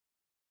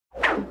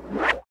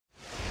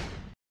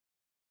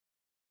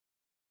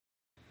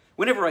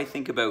Whenever I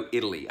think about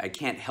Italy, I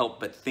can't help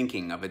but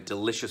thinking of a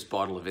delicious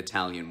bottle of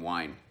Italian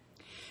wine.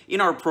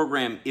 In our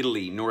program,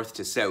 Italy North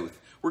to South,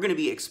 we're going to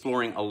be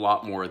exploring a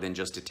lot more than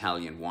just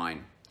Italian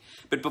wine.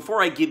 But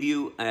before I give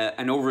you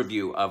an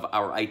overview of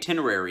our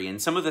itinerary and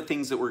some of the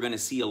things that we're going to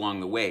see along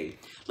the way,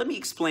 let me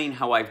explain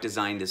how I've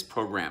designed this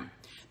program.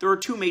 There are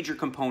two major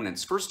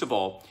components. First of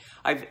all,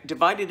 I've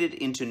divided it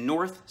into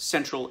North,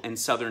 Central, and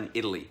Southern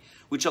Italy,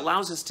 which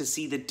allows us to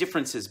see the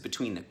differences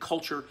between the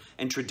culture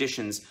and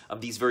traditions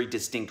of these very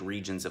distinct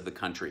regions of the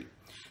country.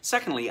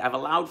 Secondly, I've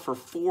allowed for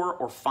 4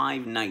 or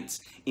 5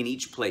 nights in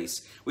each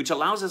place, which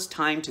allows us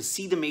time to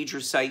see the major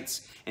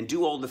sites and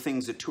do all the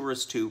things that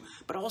tourists do,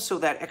 but also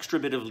that extra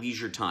bit of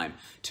leisure time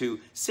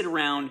to sit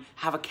around,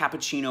 have a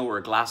cappuccino or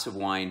a glass of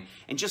wine,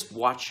 and just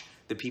watch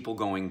the people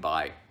going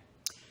by.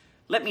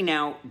 Let me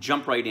now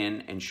jump right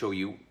in and show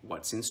you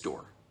what's in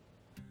store.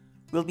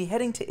 We'll be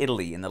heading to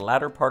Italy in the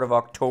latter part of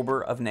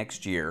October of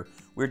next year.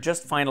 We're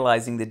just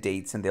finalizing the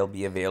dates and they'll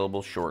be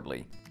available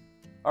shortly.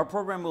 Our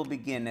program will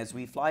begin as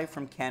we fly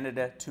from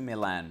Canada to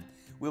Milan.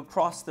 We'll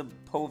cross the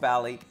Po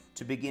Valley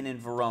to begin in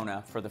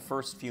Verona for the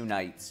first few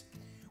nights.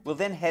 We'll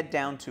then head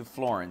down to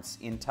Florence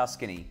in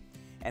Tuscany,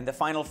 and the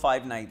final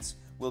 5 nights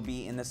will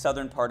be in the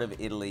southern part of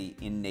Italy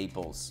in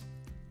Naples.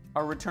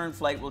 Our return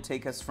flight will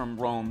take us from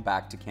Rome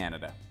back to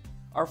Canada.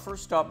 Our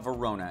first stop,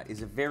 Verona,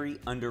 is a very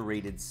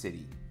underrated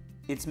city.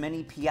 Its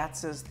many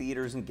piazzas,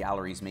 theaters, and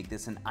galleries make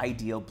this an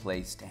ideal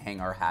place to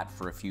hang our hat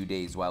for a few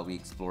days while we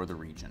explore the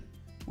region.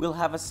 We'll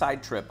have a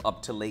side trip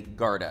up to Lake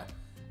Garda,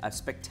 a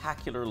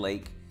spectacular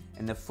lake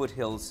in the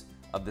foothills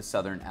of the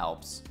Southern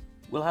Alps.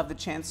 We'll have the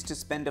chance to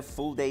spend a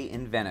full day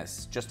in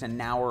Venice, just an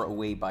hour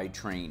away by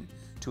train,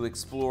 to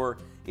explore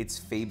its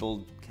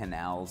fabled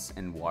canals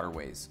and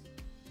waterways.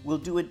 We'll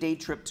do a day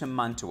trip to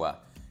Mantua,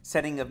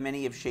 setting of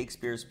many of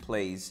Shakespeare's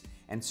plays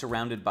and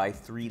surrounded by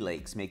 3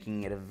 lakes,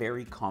 making it a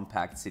very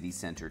compact city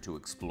center to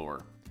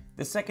explore.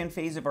 The second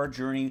phase of our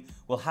journey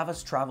will have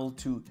us travel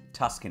to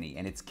Tuscany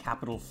and its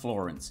capital,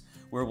 Florence,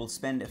 where we'll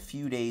spend a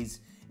few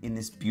days in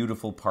this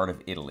beautiful part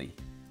of Italy.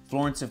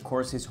 Florence, of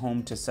course, is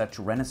home to such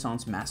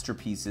Renaissance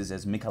masterpieces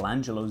as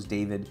Michelangelo's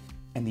David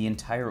and the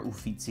entire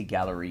Uffizi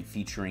Gallery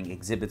featuring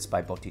exhibits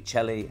by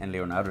Botticelli and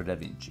Leonardo da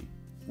Vinci.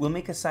 We'll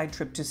make a side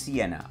trip to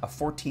Siena, a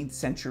 14th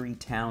century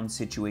town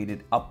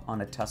situated up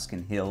on a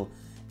Tuscan hill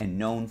and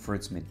known for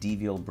its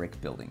medieval brick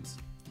buildings.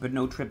 But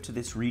no trip to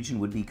this region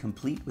would be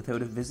complete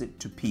without a visit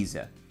to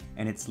Pisa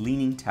and its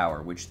leaning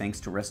tower, which thanks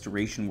to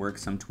restoration work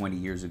some 20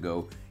 years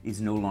ago, is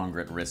no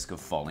longer at risk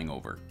of falling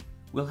over.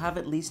 We'll have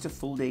at least a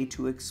full day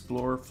to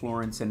explore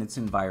Florence and its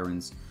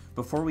environs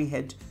before we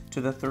head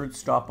to the third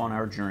stop on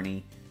our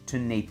journey to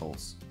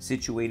Naples,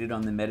 situated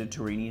on the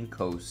Mediterranean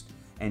coast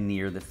and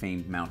near the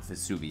famed Mount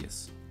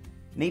Vesuvius.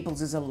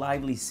 Naples is a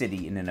lively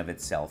city in and of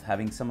itself,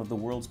 having some of the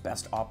world's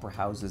best opera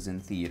houses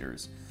and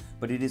theaters,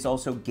 but it is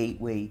also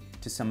gateway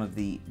to some of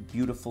the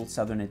beautiful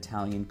southern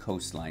Italian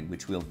coastline,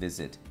 which we'll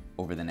visit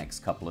over the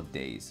next couple of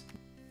days.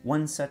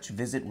 One such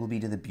visit will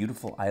be to the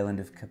beautiful island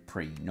of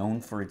Capri,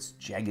 known for its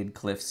jagged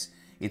cliffs,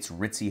 its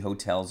ritzy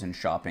hotels and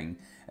shopping,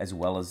 as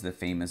well as the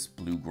famous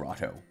Blue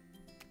Grotto.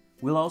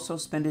 We'll also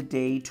spend a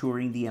day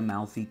touring the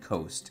Amalfi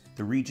Coast,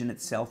 the region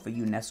itself a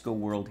UNESCO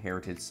World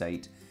Heritage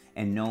Site,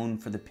 and known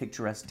for the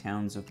picturesque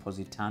towns of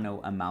Positano,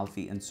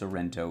 Amalfi, and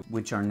Sorrento,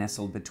 which are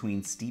nestled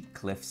between steep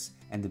cliffs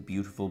and the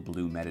beautiful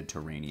blue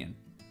Mediterranean.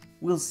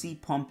 We'll see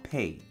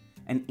Pompeii,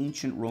 an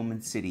ancient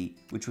Roman city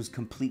which was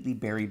completely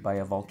buried by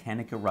a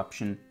volcanic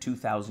eruption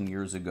 2,000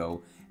 years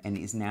ago and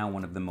is now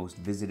one of the most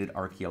visited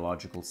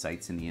archaeological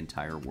sites in the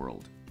entire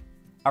world.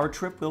 Our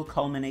trip will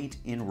culminate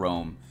in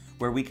Rome,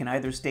 where we can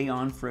either stay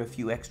on for a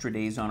few extra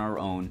days on our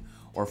own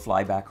or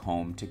fly back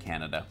home to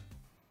Canada.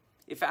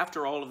 If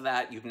after all of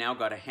that you've now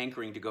got a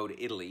hankering to go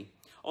to Italy,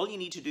 all you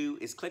need to do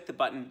is click the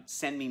button,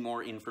 Send Me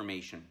More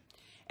Information.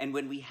 And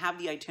when we have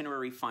the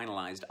itinerary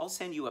finalized, I'll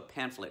send you a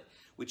pamphlet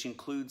which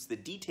includes the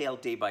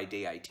detailed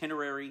day-by-day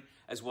itinerary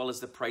as well as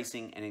the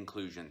pricing and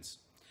inclusions.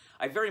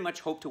 I very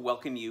much hope to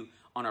welcome you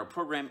on our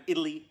program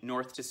Italy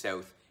North to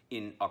South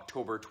in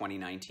October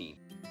 2019.